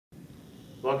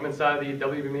Welcome inside the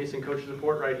WB Mason Coaches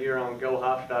Report right here on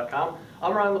GoHofstra.com.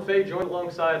 I'm Ryan LaFay, joined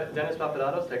alongside Dennis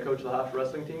Papadatos, head coach of the Hofstra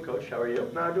wrestling team. Coach, how are you?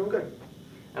 No, doing good.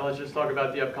 Now let's just talk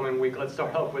about the upcoming week. Let's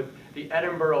start off with the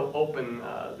Edinburgh Open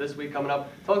this week coming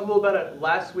up. Talk a little about it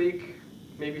last week,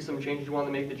 maybe some changes you wanted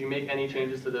to make. Did you make any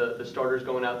changes to the starters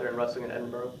going out there and wrestling in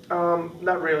Edinburgh?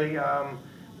 Not really.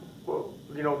 Well,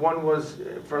 you know, one was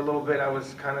for a little bit I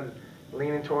was kind of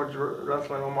leaning towards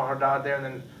wrestling Omar Haddad there, and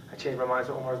then I changed my mind,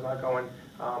 so Omar's not going.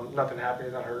 Nothing happened,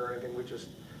 he's not hurt or anything. We just,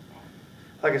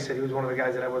 like I said, he was one of the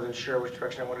guys that I wasn't sure which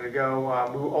direction I wanted to go.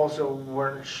 We also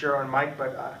weren't sure on Mike,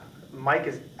 but Mike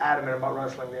is adamant about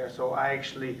wrestling there, so I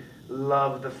actually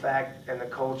love the fact and the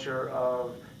culture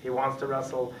of he wants to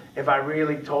wrestle. If I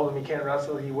really told him he can't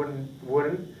wrestle, he wouldn't.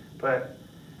 But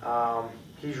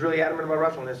he's really adamant about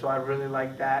wrestling there, so I really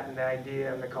like that and the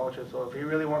idea and the culture. So if he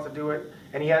really wants to do it,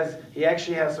 and he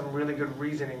actually has some really good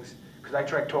reasonings, because I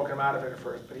tried talking him out of it at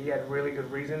first, but he had really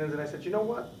good reasonings, and I said, you know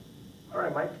what? All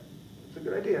right, Mike, it's a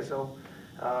good idea. So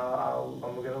I'm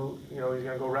gonna, he's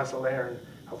gonna go wrestle there and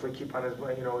hopefully keep on his,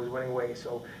 his winning ways.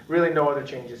 So really, no other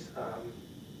changes.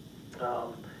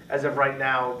 As of right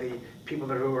now, the people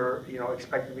who are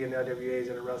expected to be in the LWAs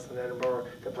and are wrestling in Edinburgh,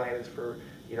 the plan is for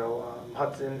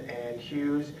Hudson and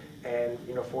Hughes and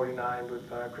 49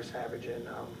 with Chris Savage and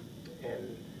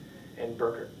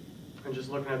Burkert. And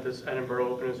just looking at this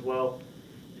Edinburgh Open as well,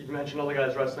 you mentioned all the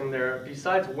guys wrestling there.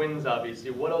 Besides wins, obviously,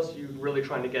 what else are you really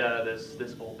trying to get out of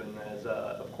this Open? As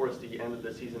of course, the end of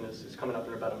the season is coming up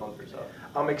in about a month or so.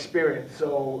 Experience.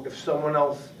 So if someone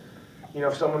else,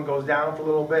 if someone goes down for a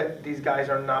little bit, these guys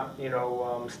are not,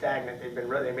 stagnant.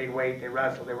 They made weight, they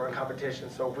wrestled, they were in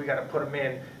competition. So if we got to put them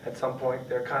in at some point,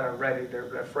 they're kind of ready,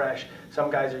 they're fresh.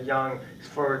 Some guys are young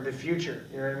for the future.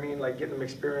 You know what I mean? Like getting them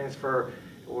experience for.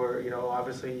 Or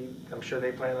obviously, I'm sure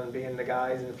they plan on being the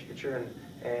guys in the future,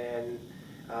 and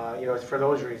it's for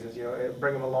those reasons.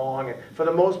 Bring them along, and for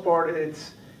the most part,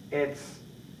 it's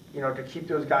to keep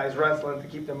those guys wrestling, to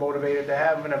keep them motivated, to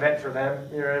have an event for them.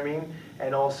 You know what I mean?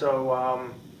 And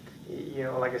also,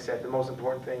 like I said, the most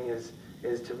important thing is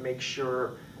to make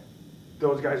sure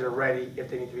those guys are ready if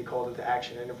they need to be called into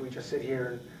action. And if we just sit here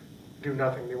and do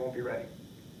nothing, they won't be ready.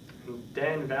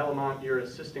 Dan Valamont, your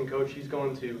assistant coach, he's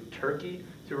going to Turkey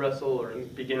to wrestle or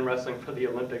begin wrestling for the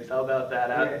Olympics. How about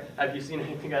that? Have you seen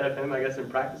anything out of him, I guess, in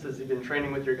practice? Has he been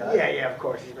training with your guys? Yeah, of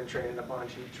course. He's been training a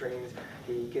bunch. He trains.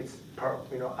 He gets out.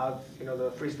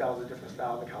 The freestyle is a different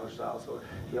style than the college style, so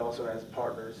he also has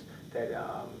partners that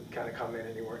kind of come in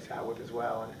and he works out with as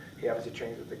well. And he obviously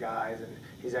trains with the guys, and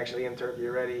he's actually in Turkey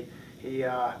already. He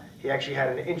actually had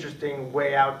an interesting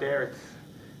way out there.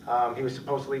 He was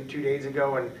supposed to leave 2 days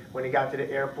ago, and when he got to the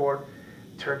airport,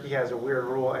 Turkey has a weird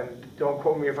rule, and don't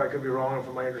quote me if I could be wrong, and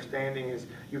from my understanding is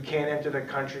you can't enter the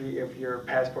country if your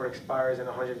passport expires in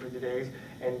 150 days,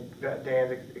 and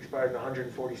Dan's expired in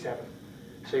 147.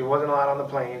 So he wasn't allowed on the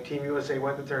plane. Team USA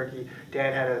went to Turkey.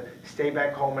 Dan had to stay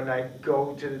back home at night,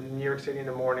 go to New York City in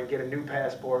the morning, get a new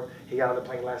passport. He got on the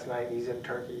plane last night, and he's in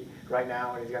Turkey right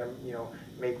now, and he's got to,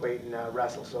 make weight and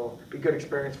wrestle. So be a good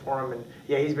experience for him. And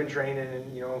yeah, he's been training,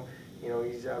 and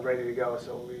he's ready to go.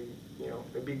 So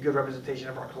it'd be a good representation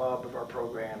of our club, of our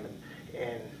program,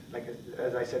 and like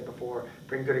as I said before,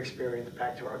 bring good experience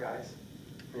back to our guys.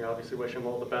 We obviously wish him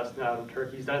all the best now in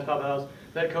Turkey. Dennis Papadatos,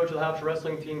 head coach of the Hofstra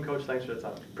wrestling team. Coach, thanks for the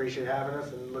time. Appreciate having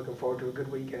us, and looking forward to a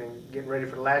good weekend and getting ready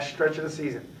for the last stretch of the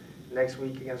season next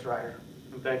week against Ryder.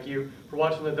 And thank you for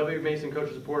watching the WB Mason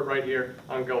Coaches Report right here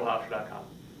on GoHofstra.com.